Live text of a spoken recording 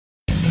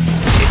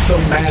The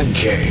Man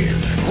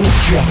Cave with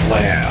Jeff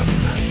Lamb.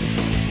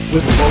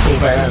 With local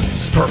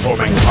bands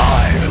performing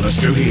live in the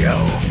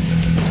studio.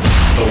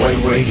 The way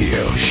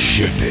radio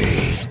should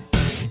be.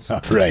 All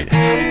right,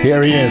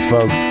 here he is,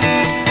 folks.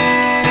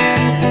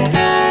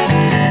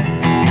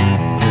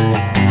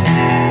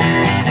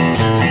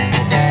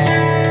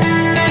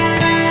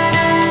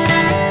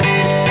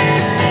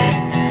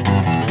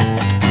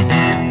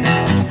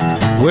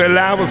 Well,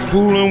 I was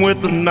fooling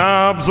with the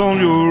knobs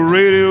on your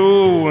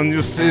radio, and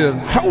you said,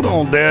 hold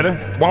on, Daddy,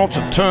 won't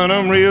you turn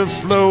them real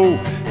slow?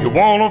 You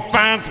wanna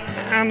find some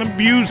kind of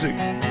music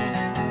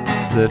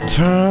that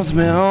turns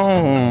me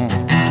on.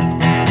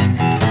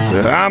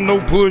 Well, I'm no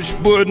push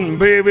button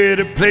baby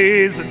that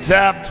plays the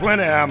top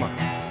 20. I'm a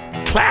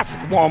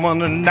classic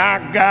woman, and I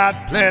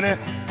got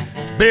plenty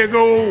big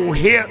old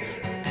hits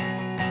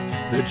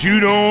that you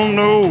don't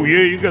know.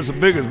 Yeah, you got some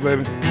biggest,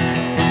 baby.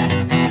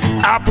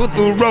 I put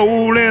the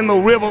roll in the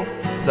river,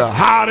 the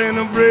heart in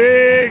the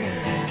brig.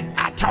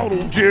 I taught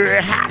old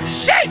Jerry how to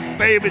shake,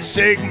 baby,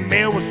 shake.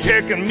 Man was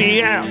checking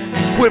me out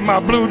with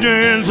my blue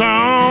jeans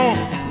on.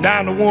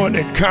 Now the one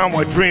that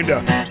Conway dreamed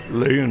of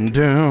laying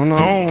down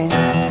on.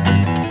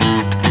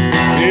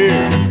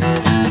 Yeah.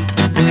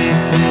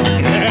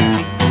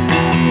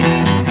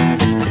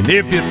 And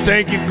if you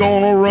think you're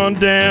gonna run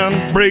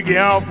down, break you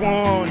off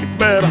one, you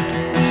better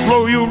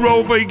slow your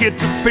roll before you get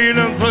your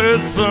feelings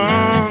hurt,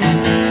 son.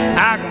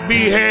 I can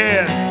be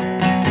had,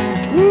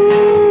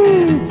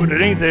 woo, but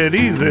it ain't that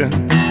easy.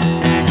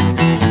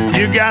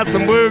 You got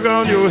some work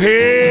on your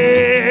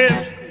head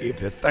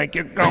if you think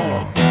you're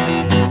gonna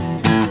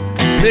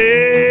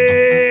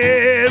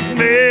please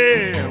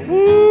me.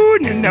 Woo,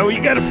 you know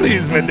you gotta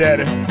please me,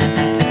 Daddy.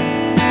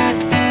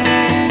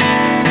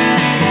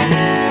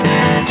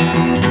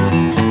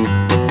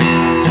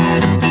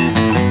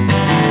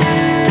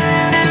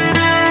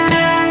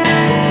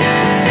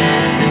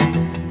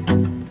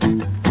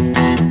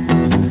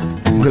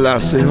 Well, I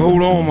said,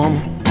 hold on, mama,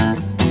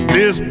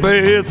 this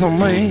bed's on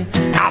me.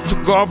 I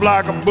took off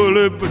like a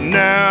bullet, but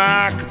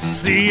now I can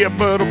see I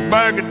better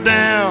back it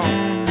down.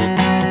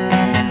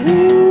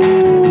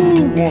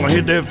 Ooh, wanna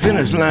hit that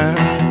finish line.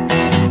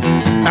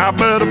 I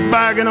better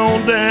back it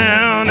on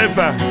down. If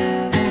I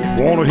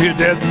wanna hit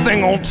that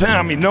thing on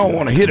time, you know I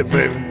wanna hit it,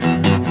 baby.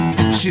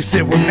 She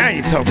said, well, now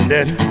you're talking,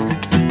 Daddy.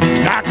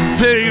 I can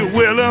tell you,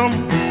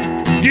 Willem,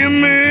 give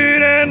me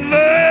that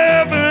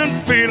love and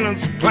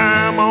feelings,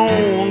 climb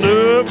on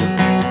up.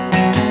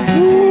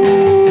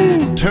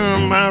 Ooh,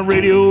 turn my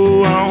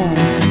radio on.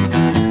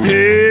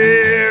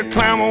 Yeah,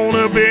 climb on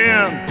up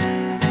and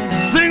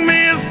sing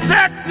me a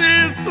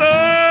sexy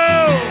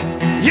song.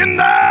 You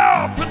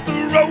know, put the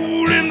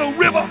roll in the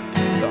river,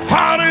 the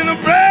heart in the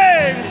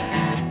bag.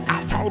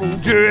 I taught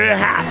old Jerry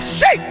how to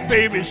shake,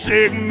 baby,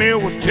 shake. Me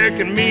was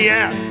checking me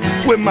out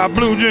with my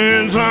blue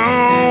jeans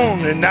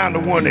on, and I'm the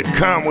one that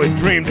Conway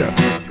dreamed of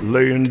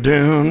laying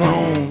down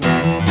on.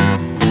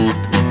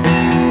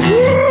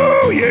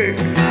 Woo, yeah.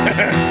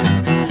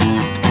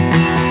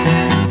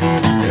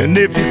 And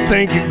if you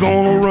think you're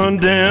gonna run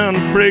down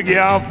and break you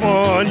off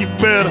on, you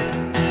better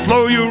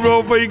slow your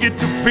roll before you get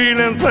your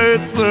feelings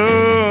hurt,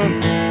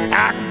 son.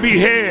 I can be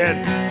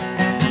had,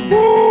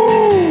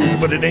 woo,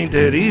 but it ain't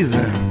that easy.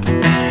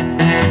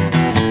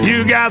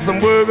 You got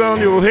some work on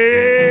your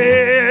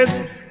head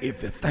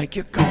if you think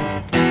you're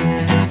gonna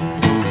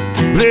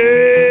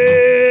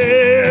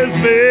please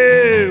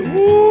me.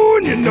 Woo,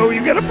 and you know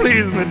you gotta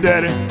please me,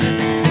 Daddy.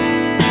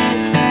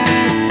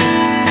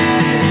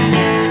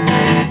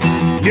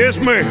 Yes,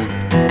 ma'am.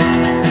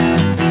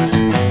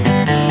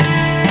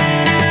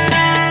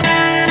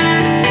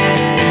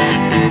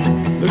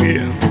 Look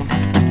here.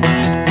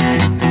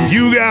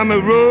 You got me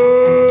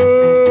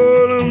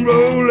rolling,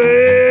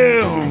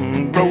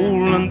 rolling,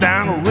 rolling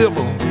down the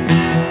river.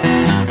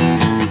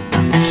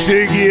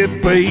 Shake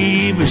it,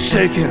 baby,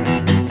 shake it.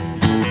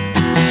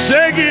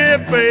 Shake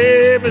it,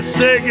 baby,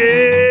 shake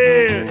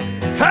it.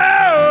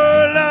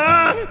 Hold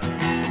on.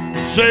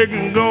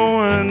 Shaking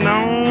going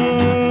on.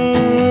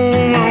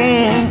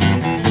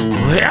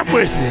 Help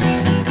with it.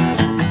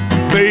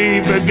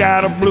 Baby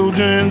got a blue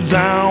jeans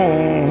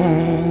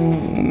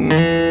on.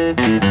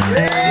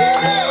 Yeah.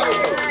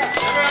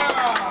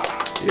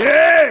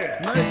 Yeah.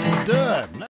 Nice and done.